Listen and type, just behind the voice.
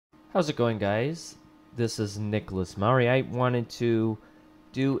How's it going, guys? This is Nicholas Maury. I wanted to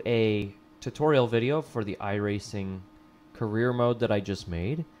do a tutorial video for the iRacing career mode that I just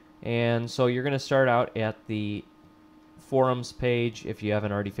made. And so you're going to start out at the forums page if you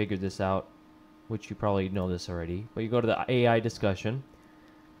haven't already figured this out, which you probably know this already. But you go to the AI discussion.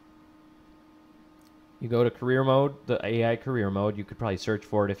 You go to career mode, the AI career mode. You could probably search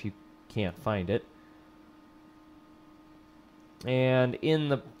for it if you can't find it. And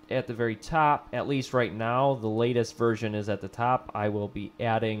at the very top, at least right now, the latest version is at the top. I will be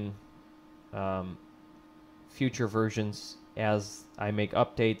adding future versions as I make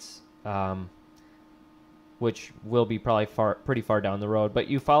updates, which will be probably pretty far down the road. But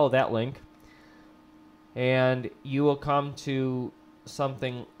you follow that link, and you will come to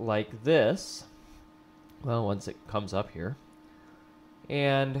something like this. Well, once it comes up here,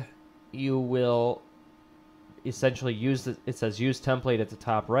 and you will essentially it says use template at the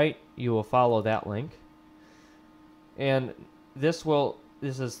top right. You will follow that link, and this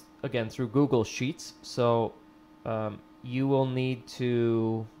is again through Google Sheets, so you will need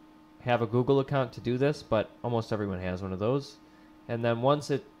to have a Google account to do this, but almost everyone has one of those. And then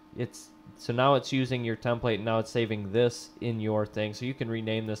once so now it's using your template, and now it's saving this in your thing, so you can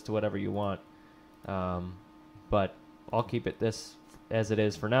rename this to whatever you want, but I'll keep it this as it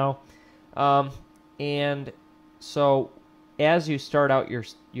is for now. And so as you start out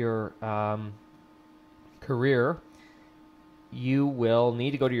your career, you will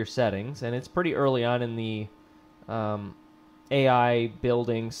need to go to your settings, and it's pretty early on in the AI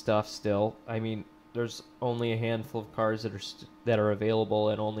building stuff still. I mean, there's only a handful of cars that are available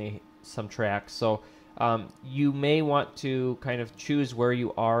and only some tracks. So you may want to kind of choose where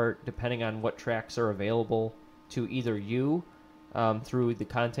you are depending on what tracks are available to either you through the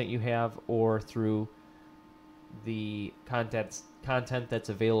content you have, or through the content that's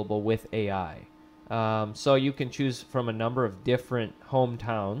available with AI. So you can choose from a number of different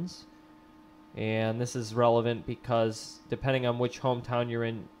hometowns, and this is relevant because depending on which hometown you're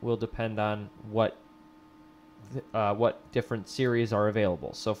in will depend on what different series are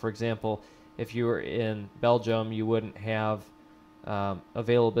available. So for example, if you were in Belgium, you wouldn't have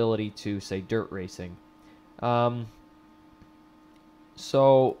availability to, say, dirt racing. Well,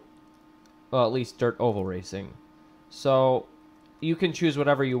 at least dirt oval racing. So you can choose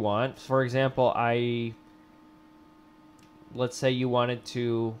whatever you want. For example, let's say you wanted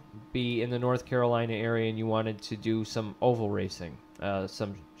to be in the North Carolina area and you wanted to do some oval racing,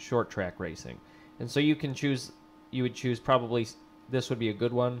 some short track racing. And so you would choose probably, this would be a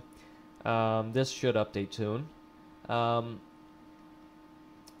good one. This should update soon. And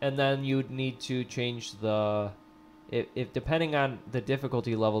then you'd need to change if depending on the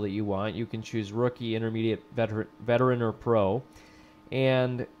difficulty level that you want, you can choose rookie, intermediate, veteran, or pro.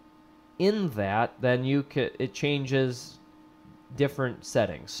 And in that, then it changes different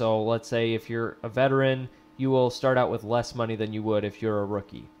settings. So let's say if you're a veteran, you will start out with less money than you would if you're a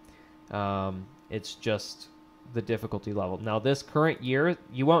rookie. It's just the difficulty level. Now, this current year,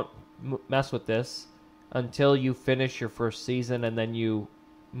 you won't mess with this until you finish your first season, and then you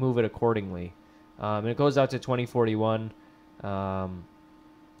move it accordingly. And it goes out to 2041. And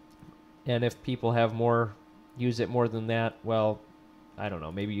if people use it more than that, well, I don't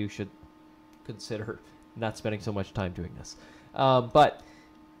know. Maybe you should consider not spending so much time doing this. But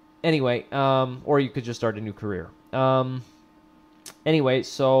anyway, or you could just start a new career. Anyway,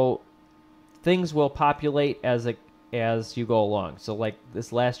 so things will populate as you go along. So like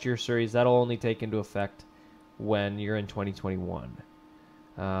this last year series, that'll only take into effect when you're in 2021.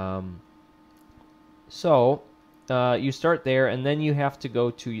 So you start there, and then you have to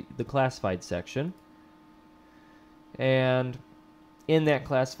go to the classified section. And in that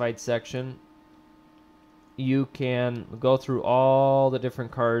classified section, you can go through all the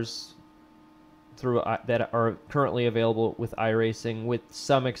different cars that are currently available with iRacing, with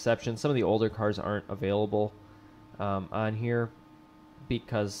some exceptions. Some of the older cars aren't available on here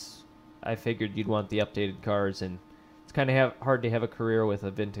because I figured you'd want the updated cars, and it's kind of hard to have a career with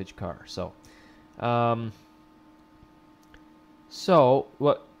a vintage car. So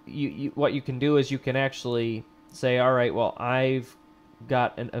what you can do is you can actually say, all right, well, I've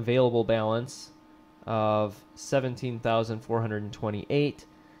got an available balance of 17,428,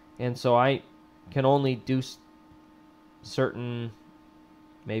 and so I can only do certain.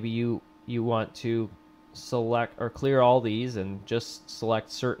 Maybe you want to select or clear all these and just select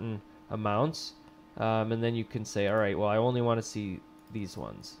certain amounts, and then you can say, all right, well, I only want to see these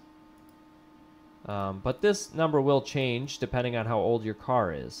ones. But this number will change depending on how old your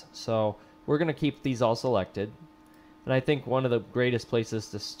car is. So we're going to keep these all selected. And I think one of the greatest places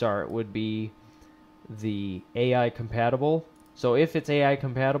to start would be the AI compatible. So if it's AI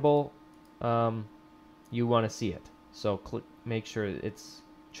compatible, you want to see it. So make sure it's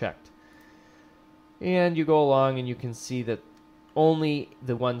checked. And you go along and you can see that only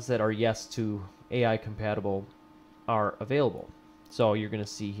the ones that are yes to AI compatible are available. So you're going to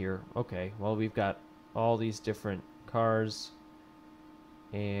see here, okay, well, we've got all these different cars,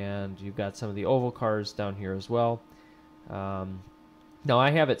 and you've got some of the oval cars down here as well. Now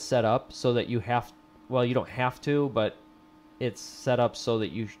I have it set up so that you don't have to, but it's set up so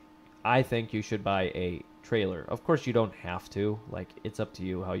that I think you should buy a trailer. Of course, you don't have to. Like, it's up to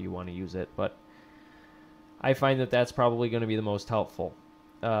you how you want to use it, but I find that that's probably going to be the most helpful.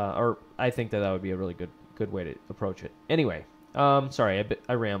 Or I think that would be a really good way to approach it. Anyway, sorry,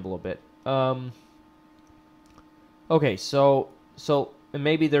 I ramble a bit. Okay, so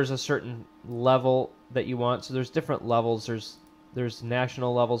maybe there's a certain level that you want. So there's different levels. There's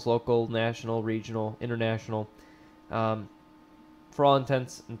national levels, local, national, regional, international. For all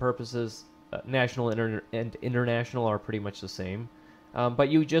intents and purposes, national and international are pretty much the same. But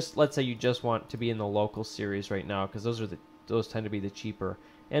let's say you just want to be in the local series right now, because those tend to be the cheaper,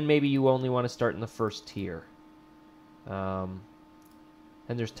 and maybe you only want to start in the first tier. And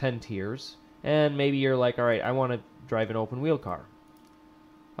there's 10 tiers, and maybe you're like, all right, I want to drive an open wheel car.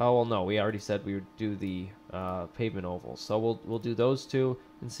 Oh well, no, we already said we would do the pavement ovals, so we'll do those two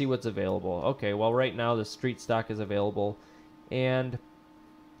and see what's available. Okay, well right now the street stock is available, and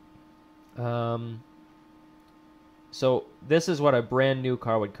so this is what a brand new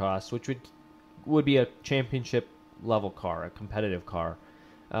car would cost, which would be a championship level car, a competitive car.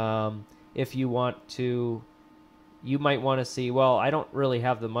 If you want to, you might want to see, well, I don't really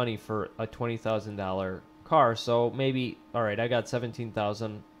have the money for a $20,000 car, so maybe, all right, I got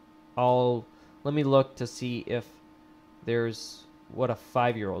 $17,000. Let me look to see if there's what a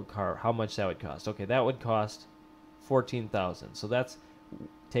 5-year-old car, how much that would cost. Okay, that would cost $14,000. So that's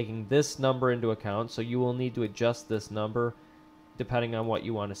taking this number into account. So you will need to adjust this number depending on what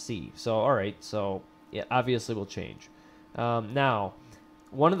you want to see. So all right, so it obviously will change. Now,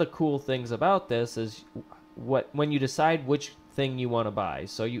 one of the cool things about this is when you decide which thing you want to buy.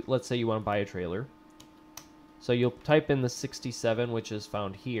 So let's say you want to buy a trailer. So you'll type in the 67, which is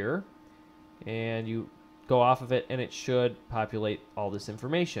found here, and you go off of it, and it should populate all this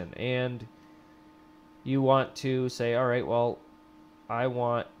information. And you want to say, all right, well, I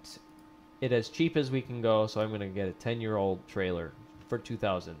want it as cheap as we can go, so I'm going to get a 10-year-old trailer for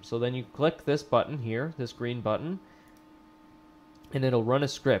 $2,000. So then you click this button here, this green button, and it'll run a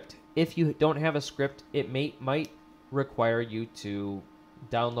script. If you don't have a script, it might require you to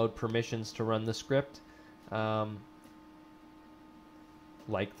download permissions to run the script,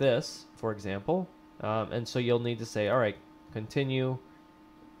 like this, for example. And so you'll need to say, all right, continue,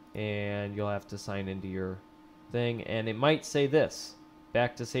 and you'll have to sign into your thing, and it might say this,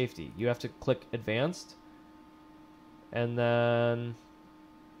 back to safety. You have to click advanced, and then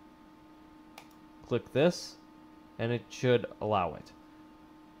click this, and it should allow it.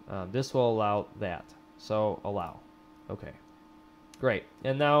 This will allow that, so allow. Okay, great.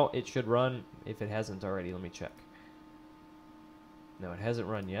 And now it should run. If it hasn't already, let me check. No, it hasn't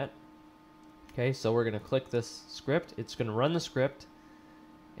run yet. Okay, so we're going to click this script. It's going to run the script,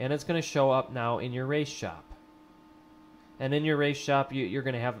 and it's going to show up now in your race shop. And in your race shop, you're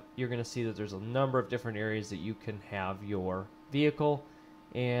going to see that there's a number of different areas that you can have your vehicle,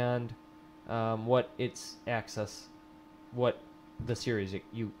 and what the series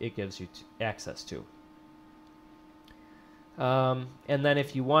it gives you access to. And then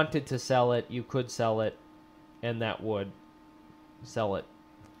if you wanted to sell it, you could sell it, and that would sell it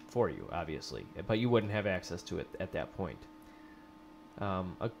for you, obviously, but you wouldn't have access to it at that point.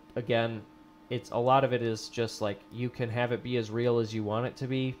 Again, a lot of it is just like, you can have it be as real as you want it to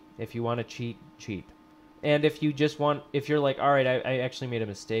be. If you want to cheat. And if you're like, all right, I actually made a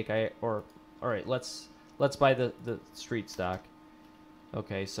mistake, all right, let's buy the street stock.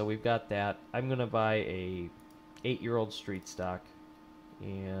 Okay, so we've got that. I'm gonna buy a 8-year-old street stock,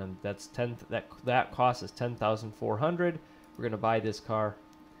 and that's that cost is $10,400. We're gonna buy this car,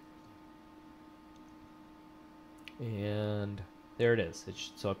 and there it is.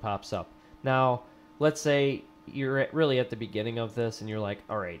 So it pops up. Now, let's say you're really at the beginning of this, and you're like,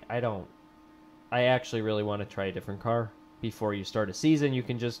 all right, I actually really want to try a different car. Before you start a season, you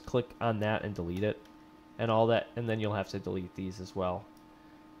can just click on that and delete it, and all that, and then you'll have to delete these as well.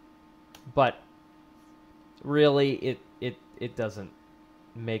 But really, it doesn't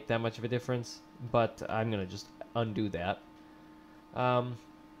make that much of a difference. But I'm gonna just undo that, and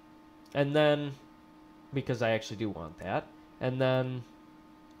then because I actually do want that. And then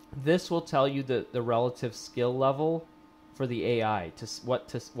this will tell you the relative skill level for the AI to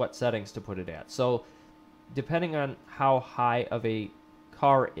what settings to put it at. So depending on how high of a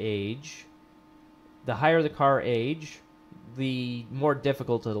car age, the higher the car age, the more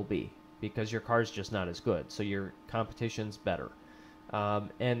difficult it'll be because your car's just not as good. So your competition's better.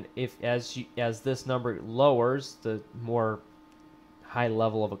 And if as this number lowers, the more high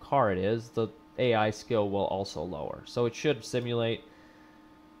level of a car it is, the AI skill will also lower. So it should simulate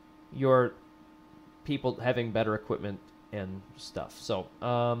your people having better equipment and stuff. So,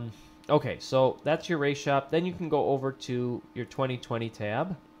 okay, so that's your race shop. Then you can go over to your 2020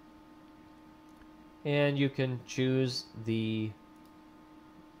 tab, and you can choose the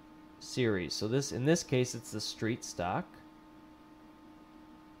series. So in this case, it's the street stock,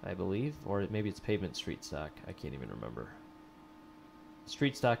 I believe, or maybe it's pavement street stock. I can't even remember.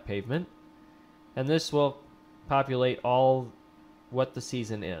 Street stock pavement, and this will populate all what the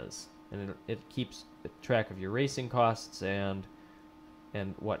season is, and it keeps track of your racing costs and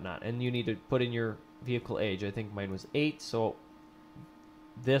whatnot. And you need to put in your vehicle age. I think mine was 8, so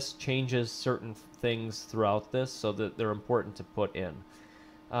this changes certain things throughout this, so that they're important to put in.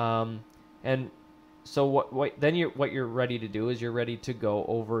 And so what you're ready to do is you're ready to go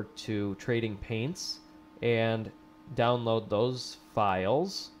over to Trading Paints and download those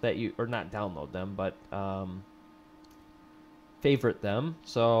files that you, or not download them, but favorite them.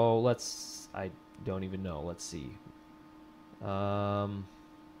 So I don't even know. Let's see.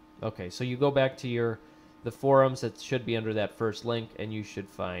 Okay, so you go back to the forums. It should be under that first link, and you should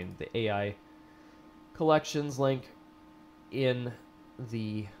find the AI collections link in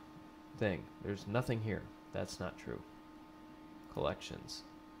the thing. There's nothing here. That's not true. Collections.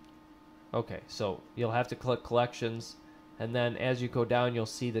 Okay, so you'll have to click collections, and then as you go down, you'll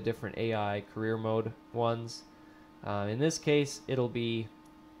see the different AI career mode ones. In this case, it'll be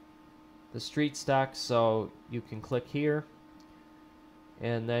the street stock, so you can click here,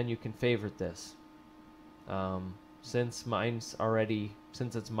 and then you can favorite this. Since it's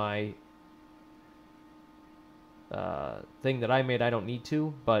my thing that I made, I don't need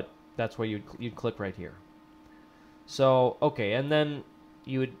to, but that's where you'd click right here. So, okay, and then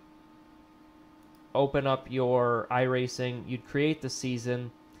you would open up your iRacing, you'd create the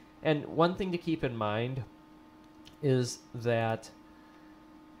season, and one thing to keep in mind is that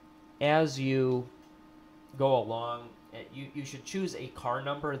as you go along, you should choose a car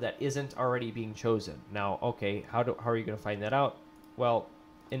number that isn't already being chosen. Now, okay, how are you going to find that out? Well,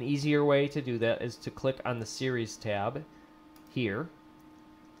 an easier way to do that is to click on the Series tab here,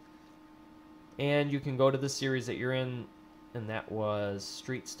 and you can go to the series that you're in, and that was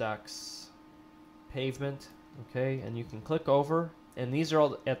Street Stocks Pavement. Okay, and you can click over, and these are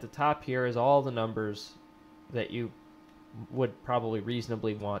all at the top. Here is all the numbers that you would probably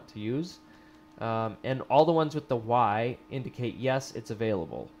reasonably want to use, and all the ones with the Y indicate yes, it's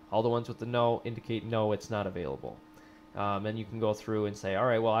available. All the ones with the no indicate no, it's not available. And you can go through and say, all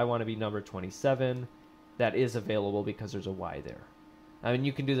right, well, I want to be number 27. That is available because there's a Y there. I mean,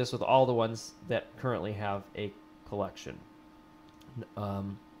 you can do this with all the ones that currently have a collection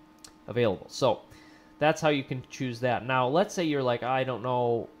available. So that's how you can choose that. Now, let's say you're like, I don't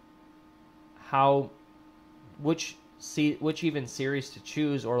know which even series to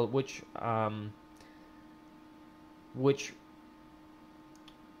choose, or which I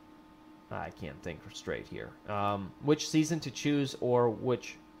can't think straight here. Which season to choose or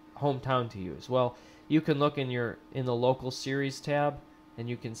which hometown to use. Well, you can look in the local series tab, and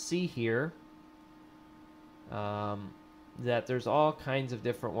you can see here that there's all kinds of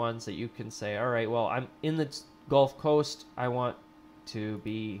different ones that you can say, all right, well, I'm in the Gulf Coast. I want to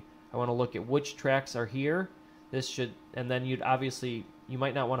look at which tracks are here. And then you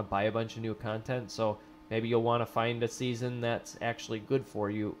might not want to buy a bunch of new content, so maybe you'll want to find a season that's actually good for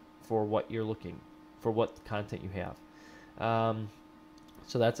you, for what you're looking for, what content you have.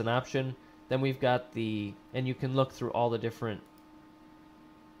 So that's an option. Then we've got and you can look through all the different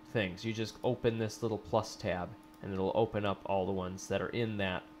things. You just open this little plus tab, and it'll open up all the ones that are in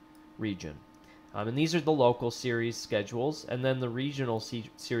that region. And these are the local series schedules, and then the regional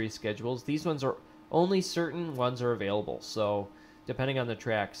series schedules. These ones are only certain ones are available, so depending on the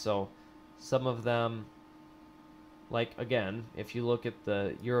track. So some of them, like, again, if you look at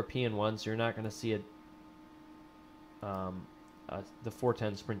the European ones, you're not going to see the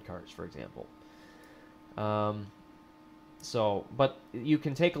 410 sprint cars, for example. But you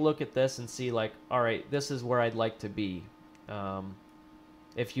can take a look at this and see, like, all right, this is where I'd like to be.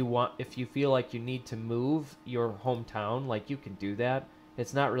 If you feel like you need to move your hometown, like, you can do that.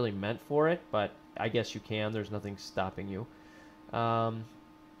 It's not really meant for it, but I guess you can. There's nothing stopping you.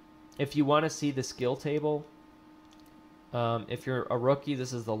 If you want to see the skill table, if you're a rookie,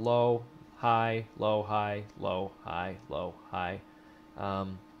 this is the low, high, low, high, low, high, low, high,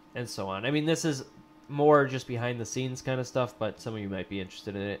 and so on. I mean, this is more just behind the scenes kind of stuff, but some of you might be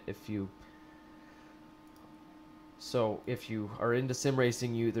interested in it if you are into sim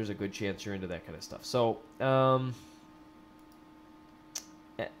racing, there's a good chance you're into that kind of stuff. So,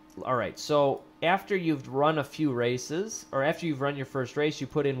 all right. So after you've run a few races, or after you've run your first race, you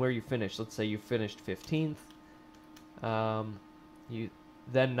put in where you finished. Let's say you finished 15th. Now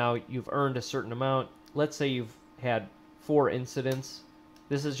you've earned a certain amount. Let's say you've had 4 incidents.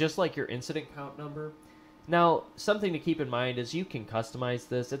 This is just like your incident count number. Now, something to keep in mind is you can customize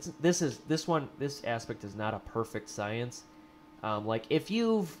this. This aspect is not a perfect science. Like if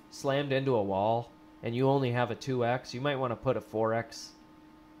you've slammed into a wall and you only have a 2x, you might want to put a 4x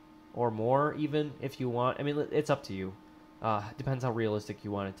or more, even if you want. I mean, it's up to you. Depends how realistic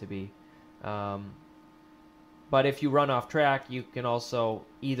you want it to be. But if you run off track, you can also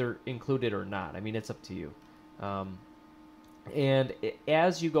either include it or not. I mean, it's up to you.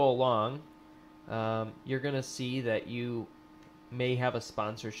 As you go along, you're going to see that you may have a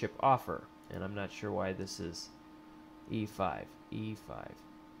sponsorship offer. And I'm not sure why this is E5.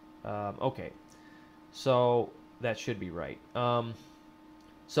 Okay. So that should be right.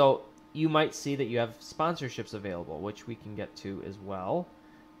 So you might see that you have sponsorships available, which we can get to as well.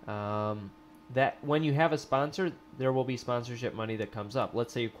 That when you have a sponsor, there will be sponsorship money that comes up.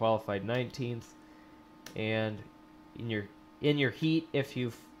 Let's say you qualified 19th, and in your heat, if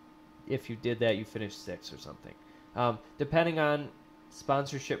you did that, you finished 6th or something. Depending on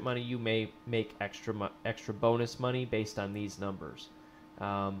sponsorship money, you may make extra bonus money based on these numbers.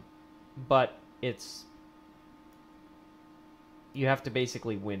 But you have to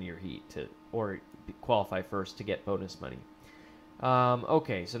basically win your heat or qualify first to get bonus money.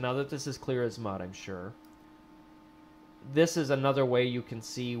 Okay, so now that this is clear as mud, I'm sure. This is another way you can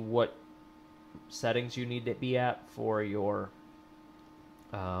see what settings you need to be at for your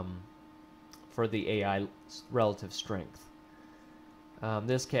for the AI relative strength.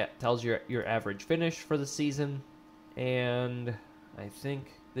 This tells you your average finish for the season, and I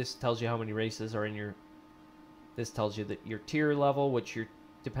think this tells you how many races are in your. This tells you that your tier level, which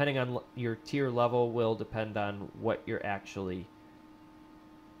depending on your tier level, will depend on what you're actually,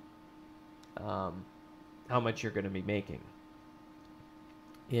 how much you're going to be making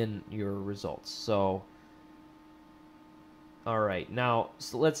in your results. So, all right, now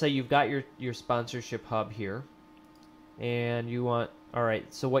so let's say you've got your sponsorship hub here, and you want. All right,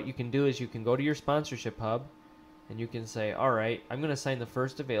 so what you can do is you can go to your sponsorship hub, and you can say, all right, I'm going to sign the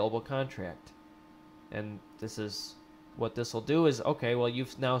first available contract. And this is what this will do is, okay, well,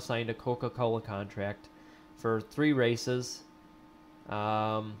 you've now signed a Coca-Cola contract for 3 races,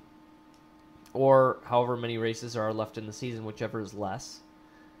 or however many races are left in the season, whichever is less.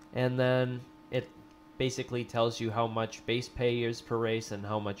 And then it basically tells you how much base pay is per race and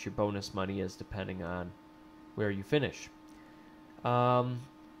how much your bonus money is depending on where you finish.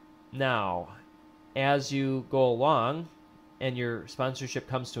 Now, as you go along and your sponsorship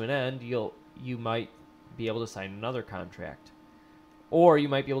comes to an end, you might be able to sign another contract, or you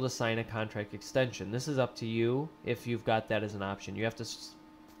might be able to sign a contract extension. This is up to you if you've got that as an option. You have to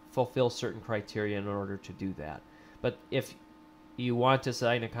fulfill certain criteria in order to do that. But if you want to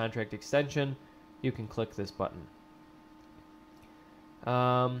sign a contract extension, you can click this button.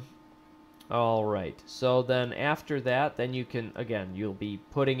 All right. So then after that, then you can, again, you'll be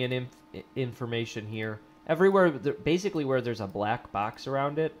putting in information here. Everywhere, basically where there's a black box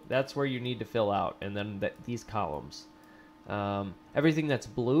around it, that's where you need to fill out, and then these columns. Everything that's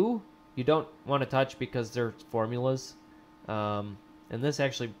blue, you don't want to touch because they're formulas. And this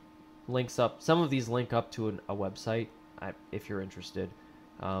actually links up, some of these link up to a website, if you're interested.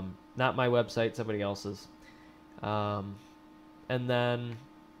 Not my website, somebody else's. And then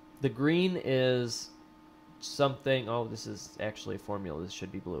the green is something, oh, this is actually a formula, this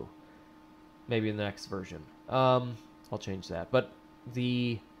should be blue. Maybe in the next version. I'll change that. But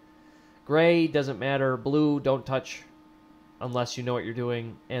the gray doesn't matter. Blue, don't touch unless you know what you're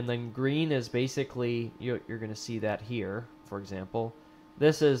doing. And then green is basically, you're going to see that here, for example.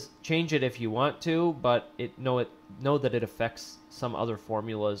 This is, change it if you want to, but know that it affects some other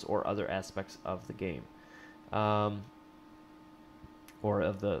formulas or other aspects of the game. Or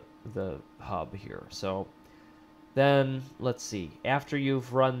of the hub here. So then, let's see, after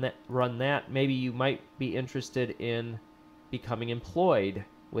you've run that, maybe you might be interested in becoming employed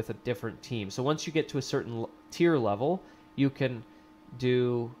with a different team. So once you get to a certain tier level, you can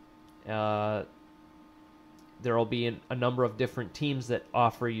do there will be a number of different teams that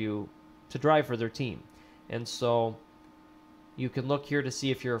offer you to drive for their team. And so you can look here to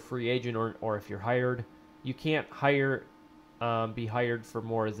see if you're a free agent or if you're hired. You can't be hired for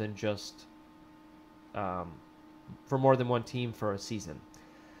more than just for more than one team for a season.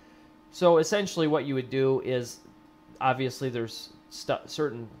 So essentially what you would do is, obviously there's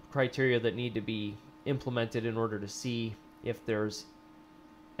certain criteria that need to be implemented in order to see if there's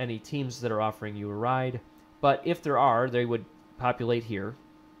any teams that are offering you a ride. But if there are, they would populate here.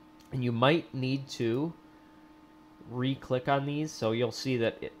 And you might need to re-click on these. So you'll see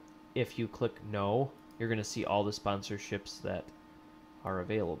that if you click no, you're going to see all the sponsorships that are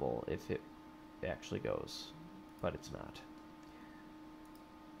available if it actually goes. But it's not.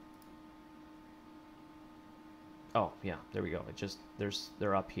 Oh, yeah, there we go. It just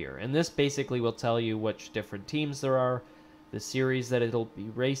they're up here. And this basically will tell you which different teams there are, the series that it'll be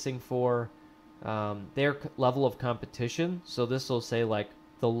racing for, their level of competition. So this will say like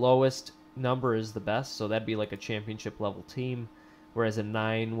the lowest number is the best, so that'd be like a championship level team, whereas a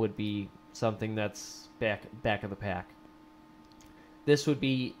 9 would be something that's back of the pack. This would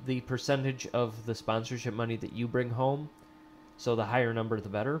be the percentage of the sponsorship money that you bring home, so the higher number the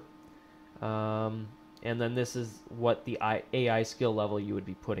better. And then this is what the AI skill level you would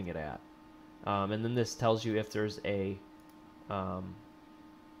be putting it at. And then this tells you if there's a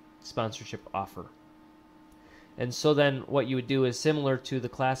sponsorship offer. And so then what you would do is similar to the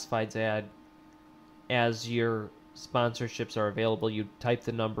classifieds ad. As your sponsorships are available, you type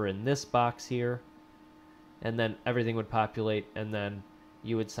the number in this box here, and then everything would populate, and then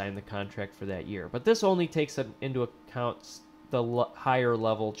you would sign the contract for that year. But this only takes into account the higher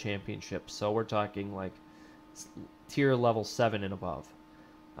level championships. So we're talking like tier level 7 and above.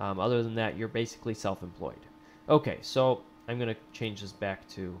 Other than that, you're basically self-employed. Okay, so I'm going to change this back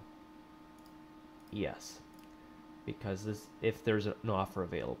to yes, because if there's an offer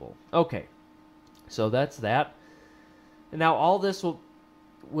available. Okay, so that's that. And now all this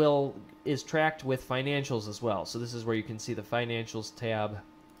is tracked with financials as well. So this is where you can see the financials tab.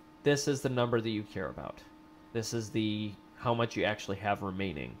 This is the number that you care about. This is how much you actually have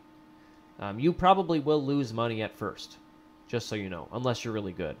remaining. You probably will lose money at first, just so you know, unless you're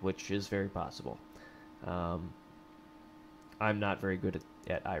really good, which is very possible. I'm not very good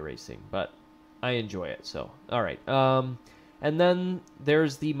at iRacing, but I enjoy it. So, all right. And then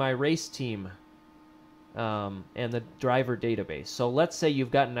there's the My Race Team and the driver database. So let's say you've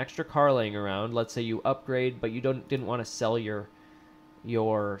got an extra car laying around. Let's say you upgrade, but you didn't want to sell your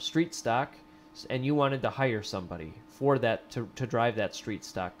street stock, and you wanted to hire somebody for that to drive that street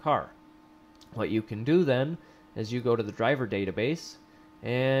stock car. What you can do then is you go to the driver database,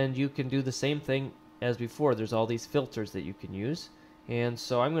 and you can do the same thing as before. There's all these filters that you can use. And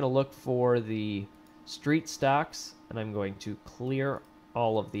so I'm going to look for the street stocks, and I'm going to clear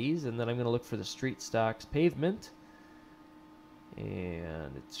all of these, and then I'm going to look for the street stocks pavement,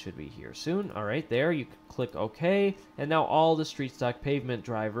 and it should be here soon. All right, there, you can click OK, and now all the street stock pavement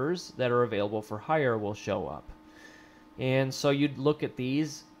drivers that are available for hire will show up. And so you'd look at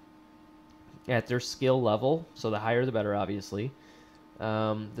these at their skill level, so the higher the better, obviously.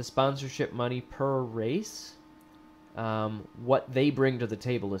 The sponsorship money per race, what they bring to the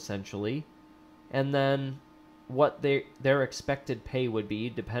table essentially, and then what their expected pay would be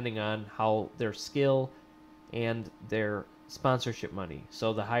depending on how their skill and their sponsorship money.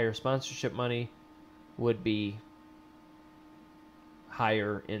 So the higher sponsorship money would be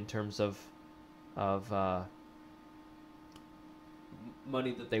higher in terms of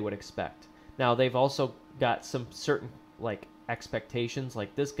money that they would expect. Now they've also got some certain like expectations.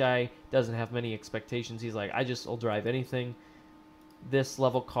 Like this guy doesn't have many expectations. He's like, I just will drive anything. This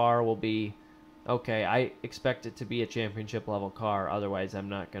level car will be okay. I expect it to be a championship level car. Otherwise, I'm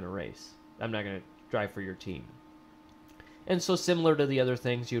not going to race. I'm not going to drive for your team. And so similar to the other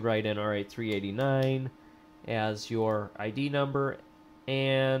things, you'd write in R8389 as your ID number,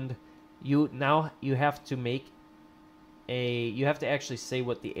 and you have to make you have to actually say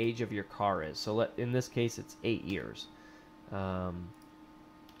what the age of your car is. So in this case, it's 8 years. I'm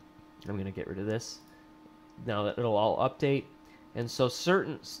going to get rid of this now that it'll all update. And so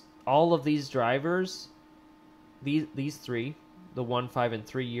all of these drivers, these three, the 1, 5, and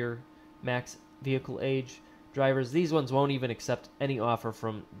 3 year max vehicle age drivers, these ones won't even accept any offer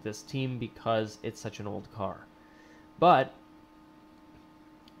from this team because it's such an old car. But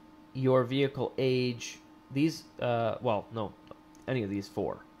your vehicle age, these, any of these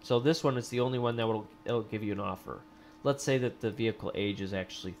 4. So this one is the only one that it'll give you an offer. Let's say that the vehicle age is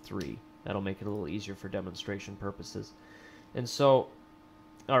actually 3. That'll make it a little easier for demonstration purposes. And so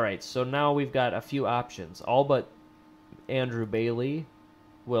All right, so now we've got a few options. All but Andrew Bailey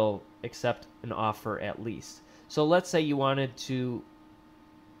will accept an offer at least. So let's say you wanted to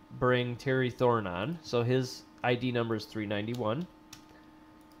bring Terry Thorne on. So his ID number is 391.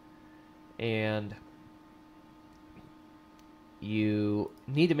 And you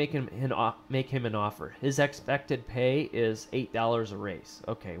need to make him an offer. His expected pay is $8 a race.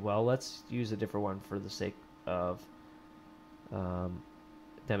 Okay, well, let's use a different one for the sake of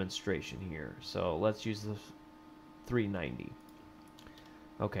demonstration here. So let's use the 390.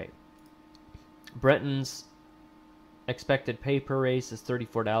 Okay. Brenton's expected pay per race is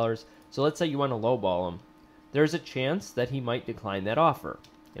 $34. So let's say you want to lowball him. There's a chance that he might decline that offer.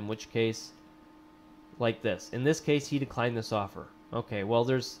 In which case, like this. In this case, he declined this offer. Okay, well,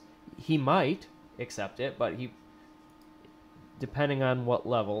 he might accept it, but depending on what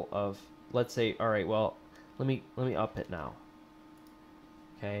level of, let's say, all right, well, let me up it now.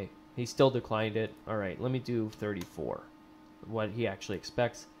 Okay, he still declined it. All right, let me do 34. What he actually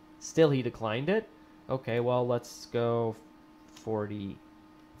expects. Still, he declined it. Okay, well, let's go $40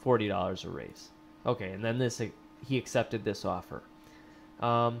 a race. Okay, and then he accepted this offer.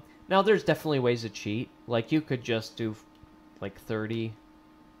 Now, there's definitely ways to cheat. Like, you could just do, like, 30,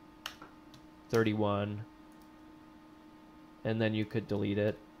 31, and then you could delete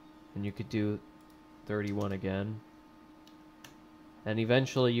it, and you could do 31 again. And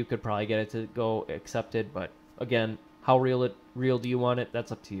eventually, you could probably get it to go accepted, but, again, how real do you want it?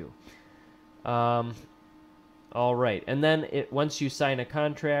 That's up to you. All right, and then once you sign a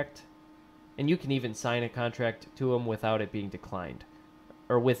contract, and you can even sign a contract to him without it being declined.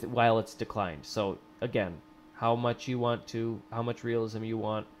 Or while it's declined. So again, how much realism you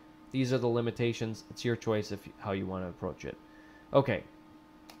want. These are the limitations. It's your choice how you want to approach it. Okay.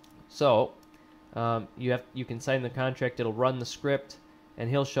 So you can sign the contract. It'll run the script, and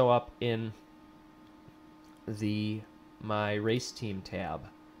he'll show up in the My Race Team tab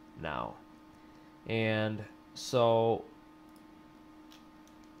now. And so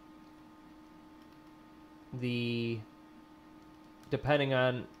depending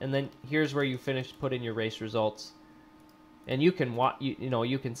on, and then here's where you put in your race results, and you can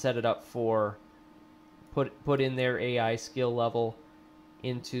you can set it up for put in their AI skill level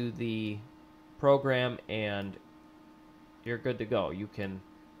into the program, and you're good to go. You can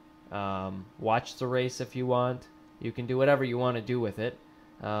watch the race if you want. You can do whatever you want to do with it,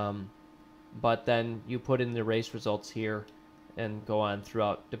 but then you put in the race results here and go on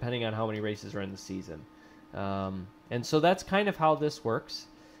throughout, depending on how many races are in the season. And so that's kind of how this works.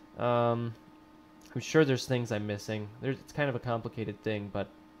 I'm sure there's things I'm missing. It's kind of a complicated thing, but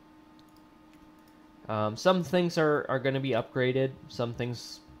some things are going to be upgraded. Some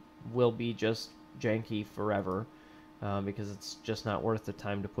things will be just janky forever because it's just not worth the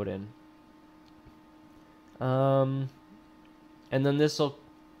time to put in. And then this will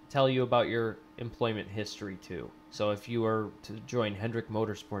tell you about your employment history too. So if you were to join Hendrick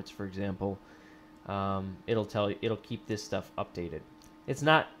Motorsports, for example, it'll keep this stuff updated. It's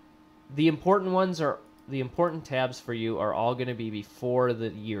not the important tabs for you are all going to be before the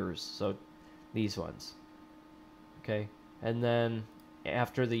years. So these ones, okay, and then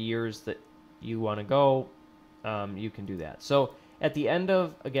after the years that you want to go, you can do that. So at the end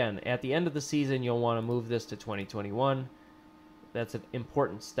of the season, you'll want to move this to 2021. That's an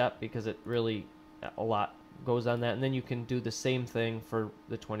important step because it really a lot goes on that, and then you can do the same thing for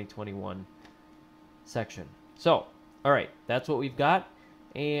the 2021 section. So, all right, that's what we've got,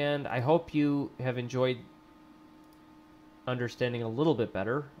 and I hope you have enjoyed understanding a little bit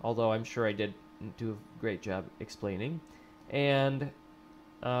better, although I'm sure I did do a great job explaining. And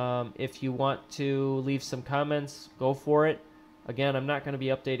if you want to leave some comments, go for it. Again, I'm not going to be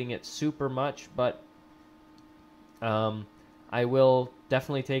updating it super much, but I will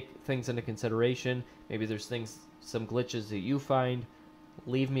definitely take things into consideration. Maybe there's some glitches that you find.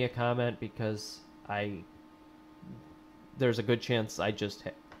 Leave me a comment because there's a good chance I just,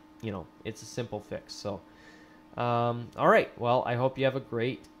 it's a simple fix. So, all right. Well, I hope you have a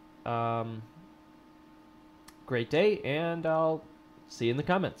great day, and I'll see you in the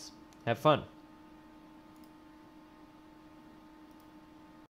comments. Have fun.